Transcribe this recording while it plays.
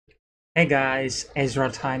Hey guys,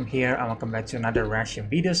 EzraTime here and welcome back to another reaction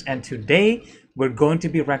videos, and today we're going to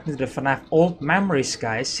be reacting to the FNAF Old Memories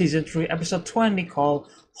guys season 3 episode 20 called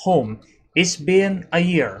Home. It's been a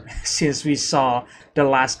year since we saw the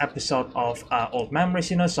last episode of Old Memories,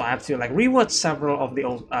 so I have to like rewatch several of the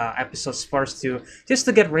old episodes first to just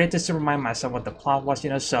to get ready, just to remind myself what the plot was,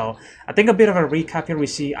 so I think a bit of a recap here. We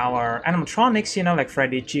see our animatronics, like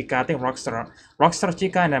Freddy, Chica, I think Rockstar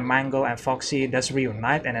Chica, and then Mangle and Foxy does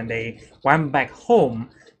reunite, and then they went back home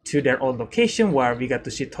to their old location where we got to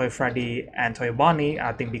see Toy Freddy and Toy Bonnie,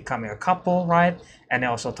 I think, becoming a couple, right? And then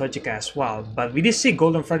also Toy Chica as well. But we did see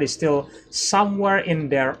Golden Freddy still somewhere in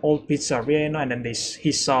their old pizzeria, and then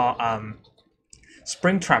he saw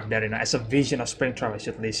Springtrap there, as a vision of Springtrap.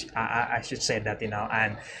 I should say that,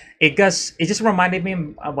 and it just reminded me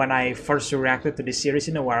when I first reacted to this series,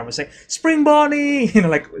 where I was like Spring Bonnie,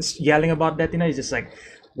 like yelling about that, it's just like,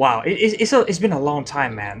 wow, it's been a long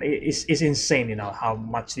time, man. It's insane, how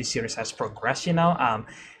much this series has progressed,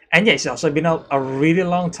 and yeah, it's also been a really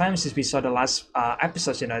long time since we saw the last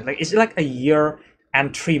episodes, like it's like a year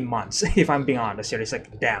and 3 months, if I'm being honest here. It's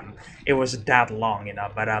like, damn, it was that long,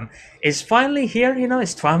 but it's finally here,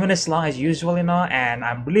 it's 12 minutes long as usual, and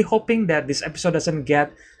I'm really hoping that this episode doesn't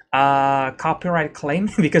get copyright claim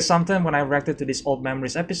because sometimes when I reacted to these old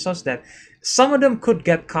memories episodes, that some of them could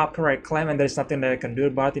get copyright claim, and there's nothing that I can do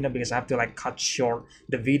about it, because I have to like cut short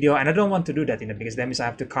the video, and I don't want to do that, because that means I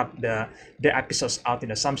have to cut the episodes out,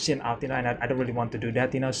 some scene out, and I don't really want to do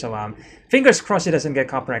that, so fingers crossed it doesn't get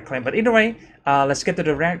copyright claim. But either way, let's get to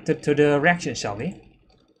the reaction, shall we?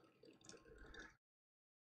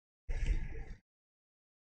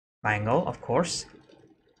 Mangle, of course.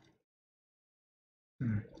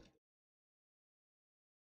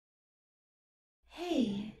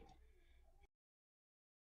 Hey,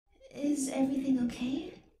 is everything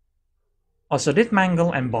okay? Also, did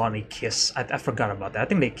Mangle and Bonnie kiss? I forgot about that. I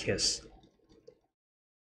think they kiss,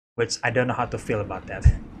 which I don't know how to feel about that.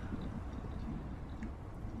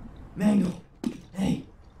 Mangle, hey,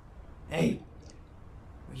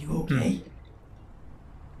 are you okay?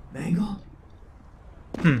 Mangle?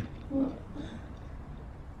 Well,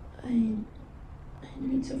 I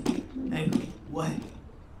need to. Mangle, what?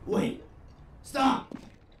 Wait, stop!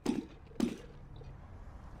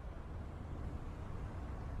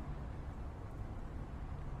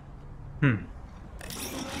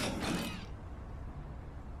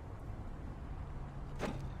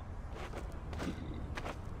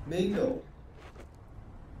 Mango.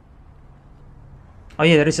 Oh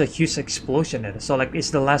yeah, there is a huge explosion in it. So like,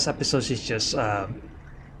 it's the last episode. It's just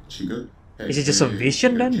Chica? Hey, is it just a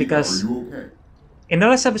vision then? Chica, Because are you okay? in the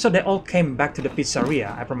last episode, they all came back to the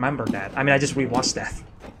pizzeria. I remember that. I mean, I just rewatched that.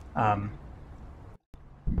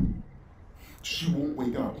 She won't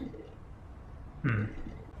wake up.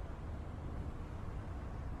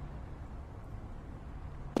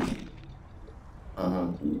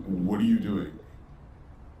 What are you doing?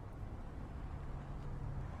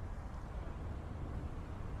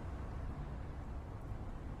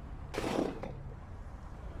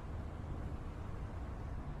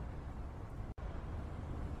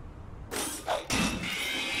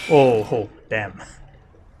 Oh, damn.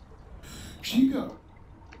 Chica!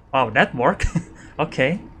 Wow, that worked.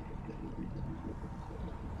 Okay.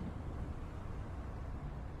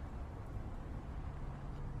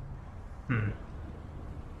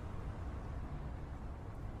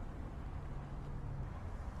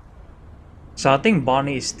 So I think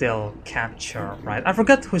Bonnie is still captured, right? I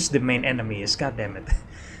forgot who's the main enemy is. God damn it.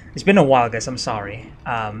 It's been a while, guys. I'm sorry.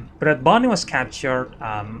 But Bonnie was captured.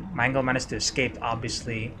 Mangle managed to escape,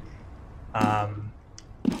 obviously.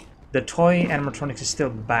 The toy animatronics is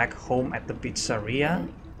still back home at the pizzeria.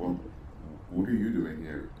 Well, what are you doing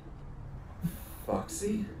here?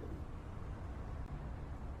 Foxy?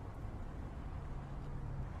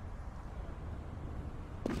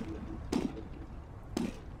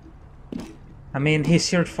 I mean, he's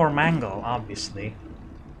here for Mangle, obviously.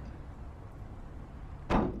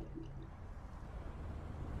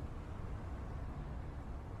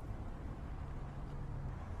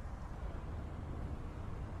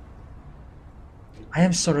 I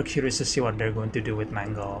am sort of curious to see what they're going to do with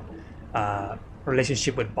Mangle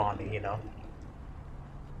relationship with Bonnie, Are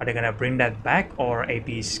they gonna bring that back, or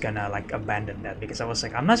AB's gonna like abandon that? Because I was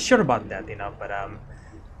like, I'm not sure about that, but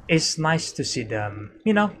it's nice to see them,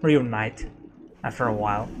 reunite after a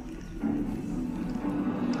while.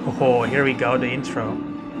 Oh, here we go, the intro.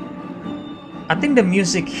 I think the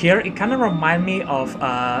music here, it kind of remind me of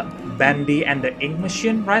Bandy and the Ink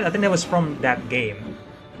Machine, right? I think that was from that game.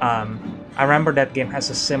 I remember that game has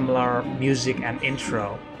a similar music and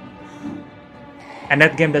intro. And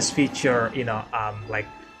that game does feature, you know, like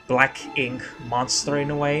black ink monster in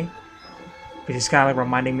a way, which is kind of like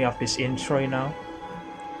reminding me of this intro, you know.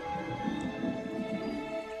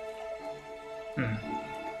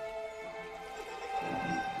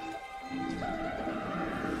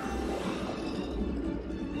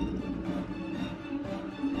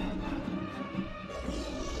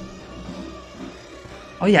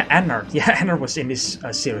 Oh yeah, Anna. Yeah, Anna was in this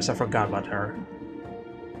series. I forgot about her.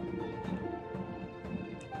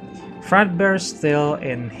 Fredbear's still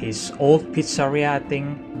in his old pizzeria, I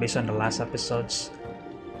think, based on the last episodes.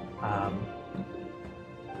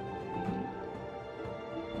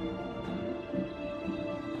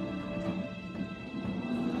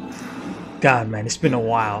 God, man, it's been a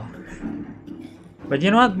while. But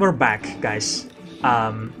you know what? We're back, guys.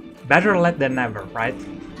 Better late than never, right?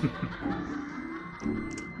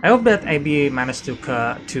 I hope that Abby managed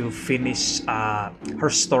to finish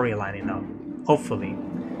her storyline, you know. Hopefully.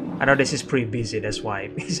 I know this is pretty busy, that's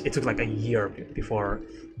why it took like a year before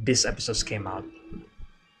this episodes came out.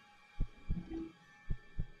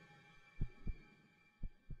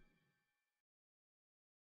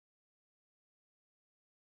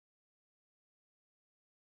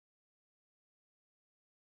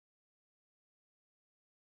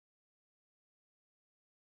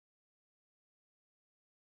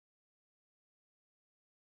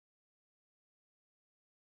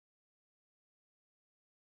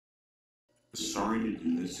 Sorry to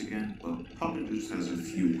do this again, but Papa just has a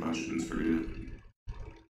few questions for you.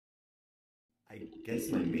 I guess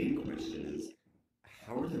my main question is,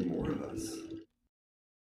 how are there more of us?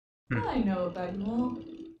 I know about you all.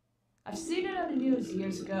 I've seen it on the news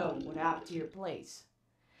years ago what happened to your place.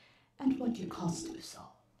 And what you cost us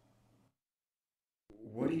all.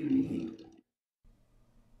 What do you mean?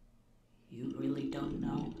 You really don't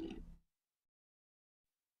know.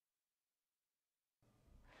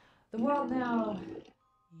 The world now,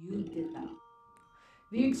 you did know.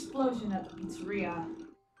 The explosion at the pizzeria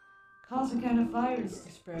caused a kind of virus to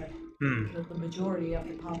spread. Killed the majority of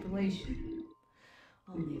the population.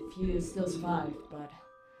 Only a few still survived, but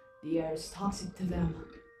the air is toxic to them.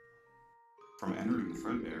 From entering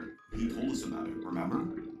Fredbear, he told us about it,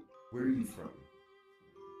 remember? Where are you from?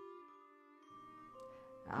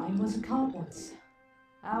 I was a cop once.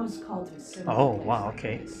 I was called to a similar Oh, place wow, like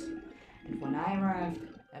okay. this. And when I arrived,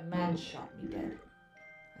 a man shot me dead.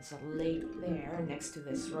 As I laid there next to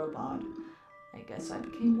this robot, I guess I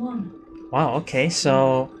became one. Wow, okay,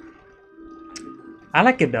 so I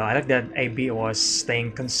like it though. I like that AB was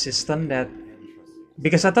staying consistent, that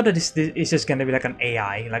because I thought that this is just gonna be like an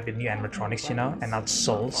AI, like the new animatronics, you know, and not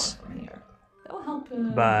souls. From here. That will help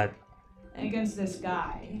But against this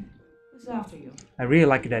guy who's after you. I really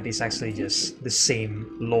like that it's actually just the same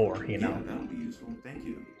lore, you Yeah, know. that'll be useful. Thank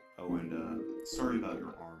you. Oh, and sorry about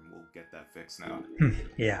your arm. We'll get that fixed now.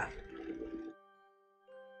 Yeah.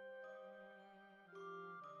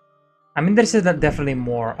 I mean, there's definitely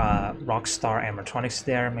more Rockstar animatronics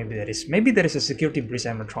there. Maybe there is a security breach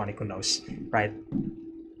animatronic. Who knows, right?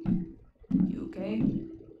 You okay?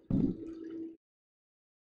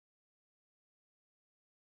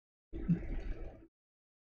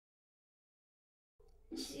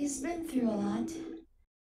 She's been through a lot.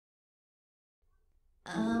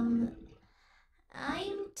 I'm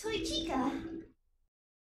Toy Chica.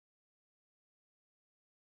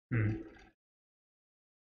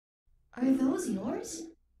 Are those yours?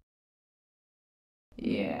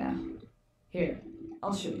 Yeah. Here,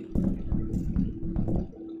 I'll show you.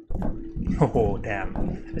 Oh damn!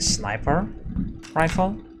 A sniper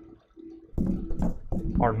rifle,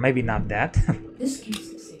 or maybe not that. This keeps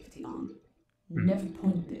the safety on. Never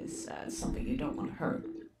point this at something you don't want to hurt.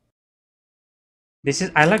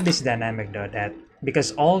 I like this dynamic though, that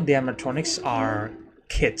because all the animatronics are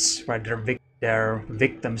kids, right? They're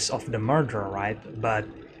victims of the murder, right? But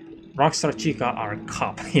Rockstar Chica are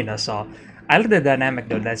cop, you know. So I like the dynamic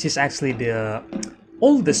though, that she's actually the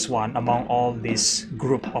oldest one among all this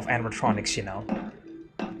group of animatronics, you know.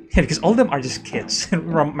 Yeah, because all of them are just kids.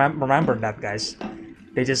 Remember that, guys.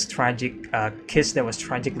 They just tragic kids that was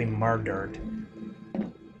tragically murdered.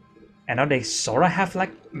 And now they sort of have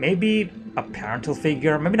like maybe a parental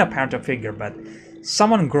figure, maybe not parental figure, but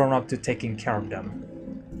someone grown up to taking care of them.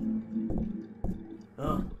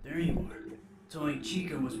 Oh, there you are. Toy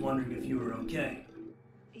Chica was wondering if you were okay.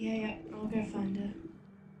 Yeah, I'll go find her.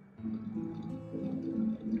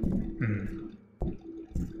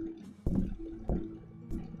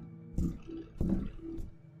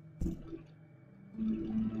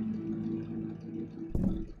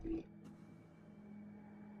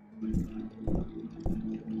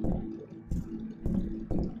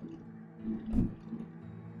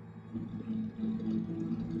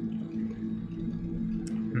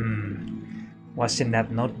 What's in that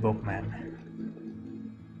notebook, man?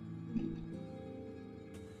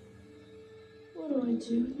 What do I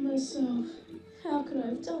do with myself? How could I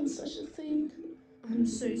have done such a thing? I'm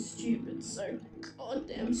so stupid, so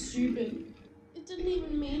goddamn stupid. It didn't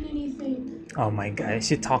even mean anything. Oh my god, is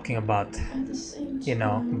he talking about, At the same time, you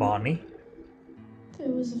know, Bonnie? there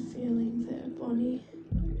was a feeling there, Bonnie.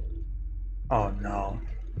 Oh no.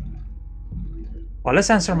 Well, let's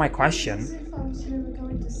answer my It's as question. if I was never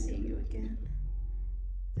going to see you again.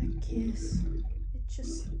 That kiss, it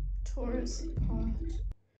just tore us apart.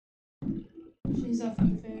 She's up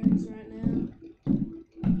in fairies right now.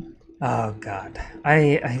 Oh god.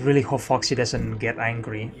 I really hope Foxy doesn't get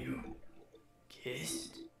angry. You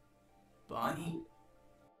kissed Bonnie?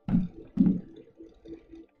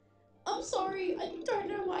 I'm sorry, I don't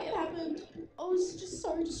know why it happened. I was just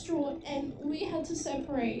so distraught and we had to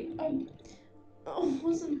separate. I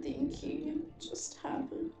wasn't thinking, it just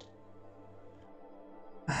happened.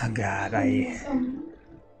 Oh god, Please, I'm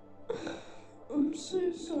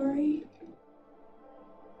so sorry.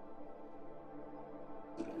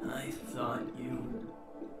 I thought you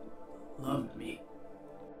loved me.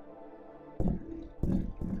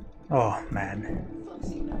 Oh man.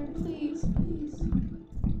 Foxy, no, please, please.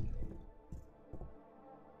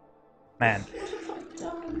 Man. What have I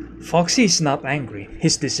done? Foxy is not angry.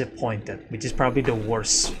 He's disappointed, which is probably the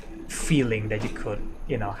worst feeling that you could,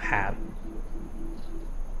 you know, have.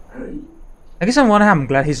 I guess on one hand, I'm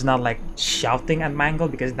glad he's not like shouting at Mangle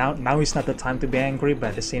because now is not the time to be angry, but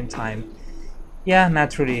at the same time, yeah,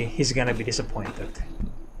 naturally, he's gonna be disappointed.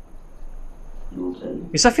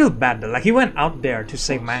 Because I feel bad though, like he went out there to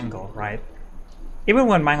save Mangle, right? Even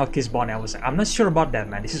when Mangle kissed Bonnie, I was like, I'm not sure about that,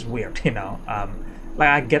 man, this is weird, you know? Like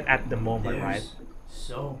I get at the moment, There's right?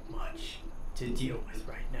 so much to deal with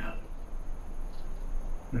right now.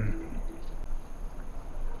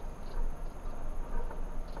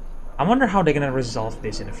 I wonder how they're gonna resolve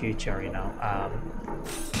this in the future, you know?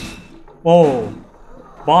 Whoa!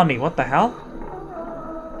 Bonnie, what the hell?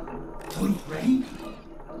 Are you ready?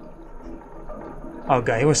 Oh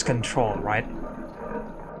god, it was control, right?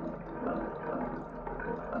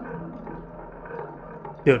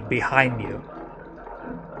 Dude, behind you.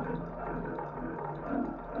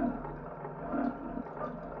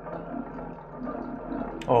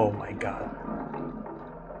 Oh my god.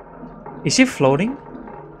 Is he floating?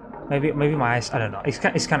 Maybe my eyes, I don't know. It's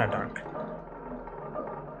kind of dark.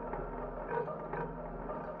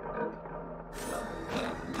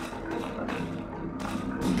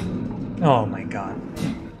 Oh my god.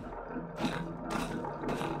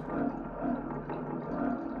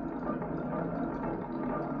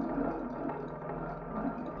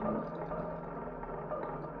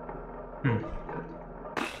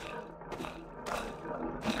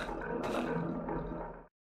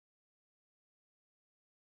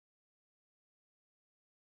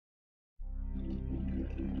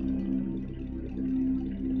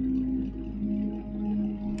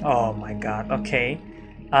 Oh my god, okay.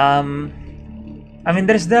 I mean,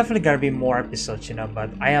 there's definitely gonna be more episodes, you know, but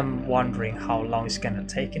I am wondering how long it's gonna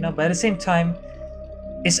take, you know, but at the same time,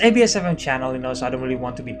 it's abbysfm channel, you know, so I don't really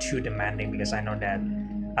want to be too demanding because I know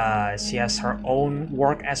that she has her own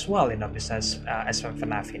work as well, you know, besides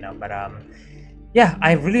sfmfnaf, you know, but yeah,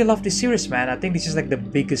 I really love this series, man. I think this is like the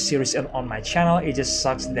biggest series on my channel. It just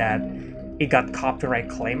sucks that it got copyright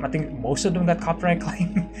claim. I think most of them got copyright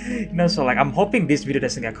claim, you know, so like I'm hoping this video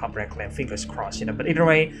doesn't get copyright claim, fingers crossed, you know, but either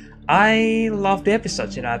way, I love the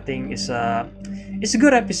episodes, you know. I think it's a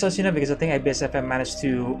good episode, you know, because I think abbysfm managed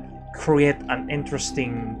to create an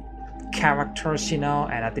interesting characters, you know,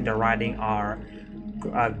 and I think the writing are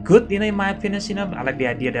good, you know, in my opinion, you know. I like the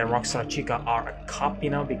idea that Rockstar Chica are a cop, you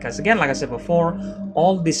know, because again, like I said before,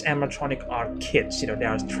 all these animatronic are kids, you know. They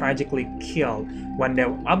are tragically killed when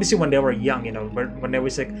they were young, you know, when they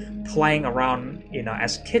was like playing around, you know,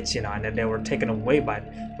 as kids, you know, and then they were taken away by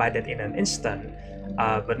that in an instant.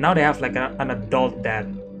 But now they have like an adult that,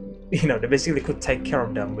 you know, they basically could take care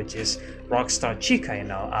of them, which is Rockstar Chica, you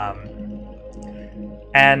know.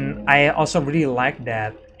 And I also really like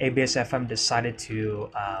that abbysfm decided to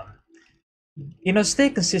you know, stay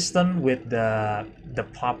consistent with the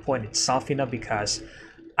plot point itself, you know, because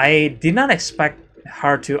I did not expect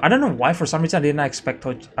her to, I don't know why, for some reason I did not expect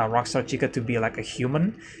Rockstar Chica to be like a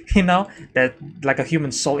human, you know, that like a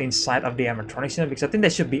human soul inside of the animatronics, you know, because I think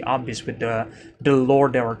that should be obvious with the lore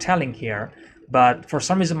they were telling here. But for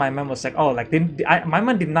some reason my mind was like, oh, like my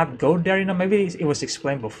mind did not go there, you know. Maybe it was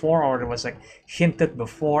explained before, or it was like hinted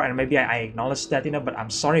before, and maybe I acknowledged that, you know, but I'm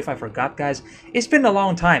sorry if I forgot, guys. It's been a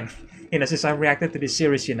long time, you know, since I reacted to this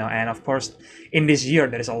series, you know, and of course, in this year,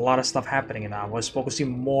 there is a lot of stuff happening, you know. I was focusing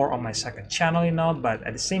more on my second channel, you know, but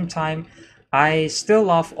at the same time, I still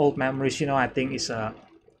love Old Memories, you know. I think it's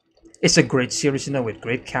a great series, you know, with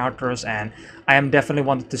great characters, and I am definitely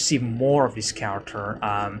wanted to see more of this character.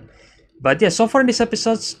 But yeah, so far in these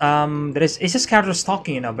episodes, it's just characters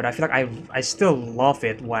talking, you know. But I feel like I still love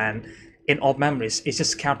it when in Old Memories it's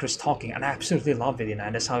just characters talking, and I absolutely love it, you know.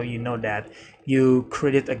 And that's how you know that you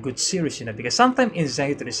created a good series, you know. Because sometimes in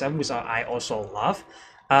Zenny 37, which I also love,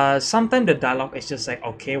 sometimes the dialogue is just like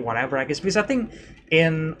okay, whatever, I guess. Because I think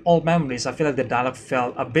in Old Memories, I feel like the dialogue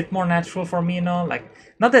felt a bit more natural for me, you know. Like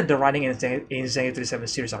not that the writing in Zenny 37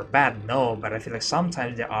 series are bad, no, but I feel like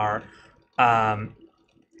sometimes they are.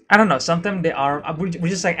 I don't know. Sometimes they are. We're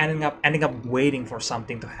just like ending up waiting for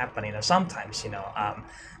something to happen. You know. Sometimes, you know.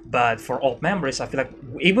 But for Old Memories, I feel like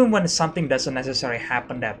even when something doesn't necessarily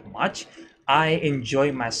happen that much, I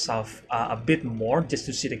enjoy myself a bit more just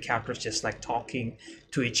to see the characters just like talking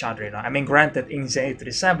to each other. You know. I mean, granted, in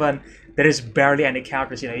Z87 there is barely any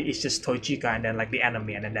characters. You know, it's just Toichika and then like the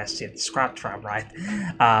enemy, and then that's it. Scrap Trap, right?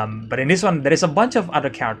 But in this one, there is a bunch of other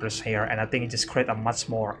characters here, and I think it just creates a much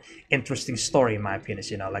more interesting story, in my opinion.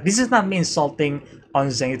 You know, like this is not me insulting on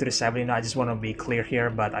Zenny 37. You know, I just want to be clear here,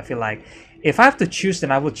 but I feel like if I have to choose,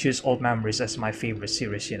 then I would choose Old Memories as my favorite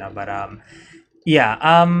series. You know, but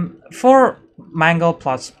yeah, for Mangle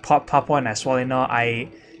plus Pop One as well. You know, I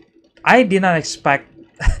did not expect.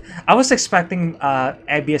 I was expecting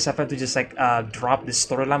abbysfm to just like drop this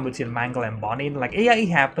storyline between Mangle and Bonnie. Like yeah, it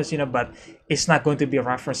happens, you know, but it's not going to be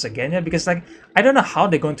referenced again, yeah, because like I don't know how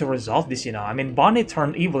they're going to resolve this, you know. I mean, Bonnie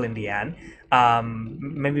turned evil in the end,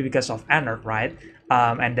 maybe because of Anert, right?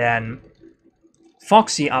 And then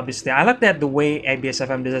Foxy, obviously, I like that the way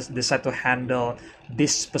abbysfm decided to handle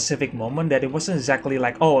this specific moment, that it wasn't exactly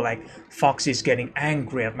like, oh, like Foxy's getting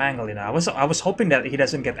angry at Mangle, you know. I was hoping that he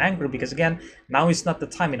doesn't get angry, because again, now is not the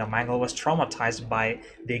time, you know. Mangle was traumatized by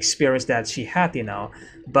the experience that she had, you know.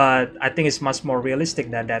 But I think it's much more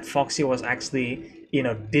realistic that Foxy was actually, you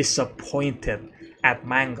know, disappointed at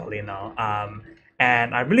Mangle, you know.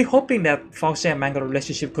 And I'm really hoping that Foxy and Mangle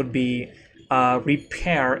relationship could be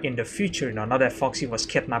repair in the future, you know. Now that Foxy was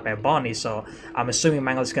kidnapped by Bonnie, so I'm assuming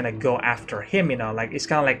Mangle's gonna go after him, you know. Like it's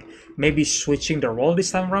kind of like maybe switching the role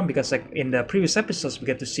this time around, because like in the previous episodes we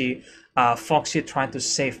get to see Foxy trying to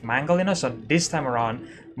save Mangle, you know. So this time around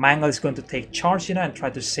Mangle is going to take charge, you know, and try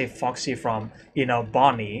to save Foxy from, you know,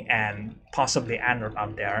 Bonnie and possibly Anert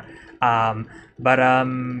up there.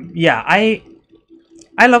 Yeah,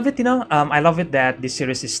 I love it, you know. I love it that this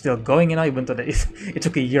series is still going, you know, even though that it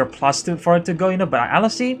took a year plus for it to go, you know. But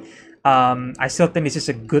honestly, I still think this is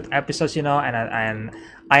a good episode, you know, and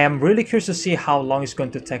I am really curious to see how long it's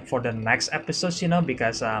going to take for the next episodes, you know,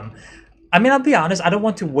 because I mean, I'll be honest, I don't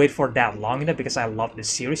want to wait for that long, you know, because I love this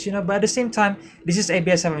series, you know. But at the same time, this is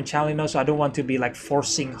abbysfm channel, you know, so I don't want to be like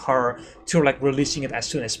forcing her to like releasing it as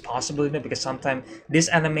soon as possible, you know, because sometimes this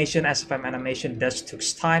animation, SFM animation, does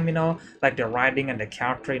takes time, you know, like the writing and the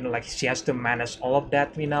character, you know, like she has to manage all of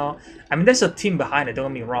that, you know. I mean, there's a team behind it,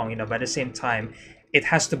 don't get me wrong, you know, but at the same time, it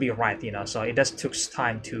has to be right, you know. So it does takes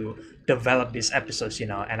time to develop these episodes, you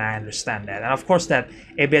know, and I understand that. And of course that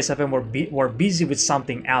abbysfm were busy with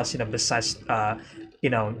something else, you know, besides you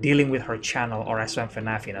know, dealing with her channel or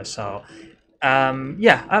sfmfnaf, you know. So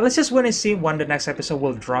yeah, let's just wait and see when the next episode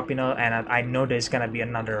will drop, you know. And I know there's gonna be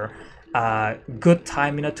another good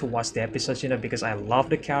time, you know, to watch the episodes, you know, because I love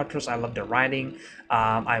the characters, I love the writing.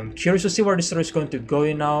 I'm curious to see where the story is going to go,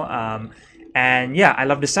 you know. And yeah, I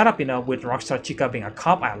love the setup, you know, with Rockstar Chica being a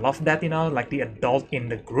cop. I love that, you know, like the adult in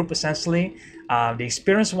the group, essentially. The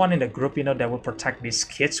experienced one in the group, you know, that will protect these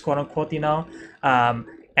kids, quote unquote, you know.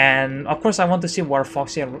 And of course, I want to see where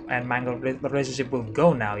Foxy and Mangle relationship will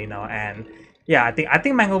go now, you know. And yeah, I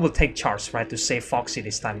think Mangle will take charge, right, to save Foxy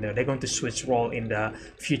this time. You know, they're going to switch role in the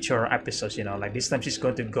future episodes, you know. Like this time she's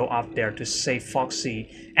going to go out there to save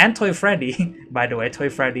Foxy and Toy Freddy, by the way, Toy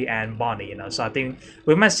Freddy and Bonnie, you know. So I think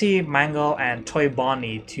we might see Mangle and Toy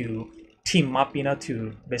Bonnie to team up, you know,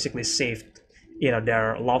 to basically save, you know,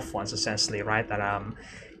 their loved ones, essentially, right? That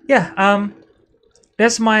yeah,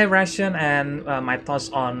 that's my reaction and my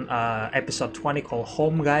thoughts on episode 20 called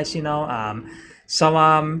Home, guys, you know. So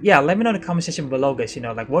yeah, let me know in the comment section below, guys, you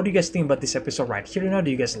know, like what do you guys think about this episode right here, you know.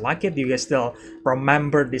 Do you guys like it? Do you guys still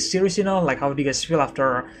remember this series, you know? Like how do you guys feel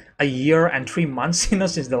after a year and 3 months, you know,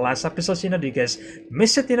 since the last episode, you know? Do you guys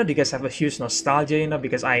miss it, you know? Do you guys have a huge nostalgia, you know?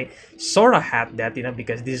 Because I sort of had that, you know,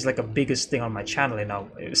 because this is like a biggest thing on my channel, you know.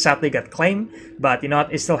 It sadly got claimed, but you know,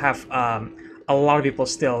 I still have a lot of people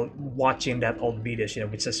still watching that old videos, you know,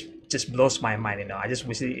 which is just blows my mind, you know. I just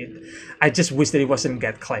wish that it wasn't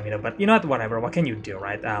get claimed, you know. But you know what, whatever, what can you do,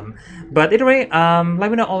 right? But anyway, let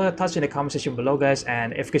me know all your thoughts in the comment section below, guys.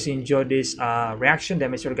 And if you guys enjoyed this reaction,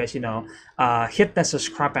 then make sure, guys, you know, hit that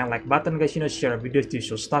subscribe and like button, guys, you know, share videos, the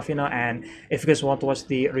usual stuff, you know. And if you guys want to watch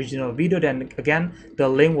the original video, then again, the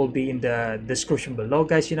link will be in the description below,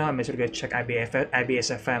 guys, you know. And make sure to check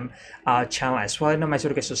abbysfm channel as well, you know. Make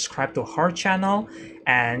sure to subscribe to her channel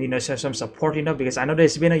and, you know, show some support, you know, because I know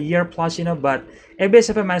there's been a year plus, you know, but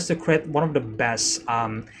abbysfm managed to create one of the best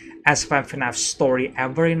SFM FNAF story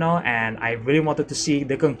ever, you know, and I really wanted to see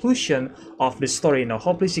the conclusion of the story, you know.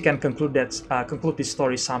 Hopefully she can conclude this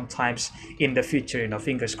story sometimes in the future, you know.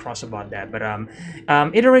 Fingers crossed about that. But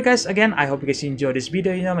either way, guys, again, I hope you guys enjoyed this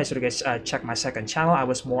video, you know. Make sure you guys check my second channel. I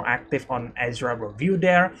was more active on Ezra review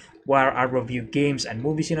there, where I review games and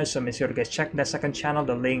movies, you know. So make sure you guys check that second channel.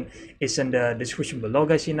 The link is in the description below,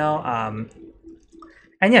 guys, you know.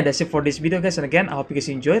 And yeah, that's it for this video, guys. And again, I hope you guys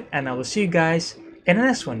enjoyed, and I will see you guys in the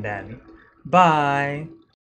next one then. Bye.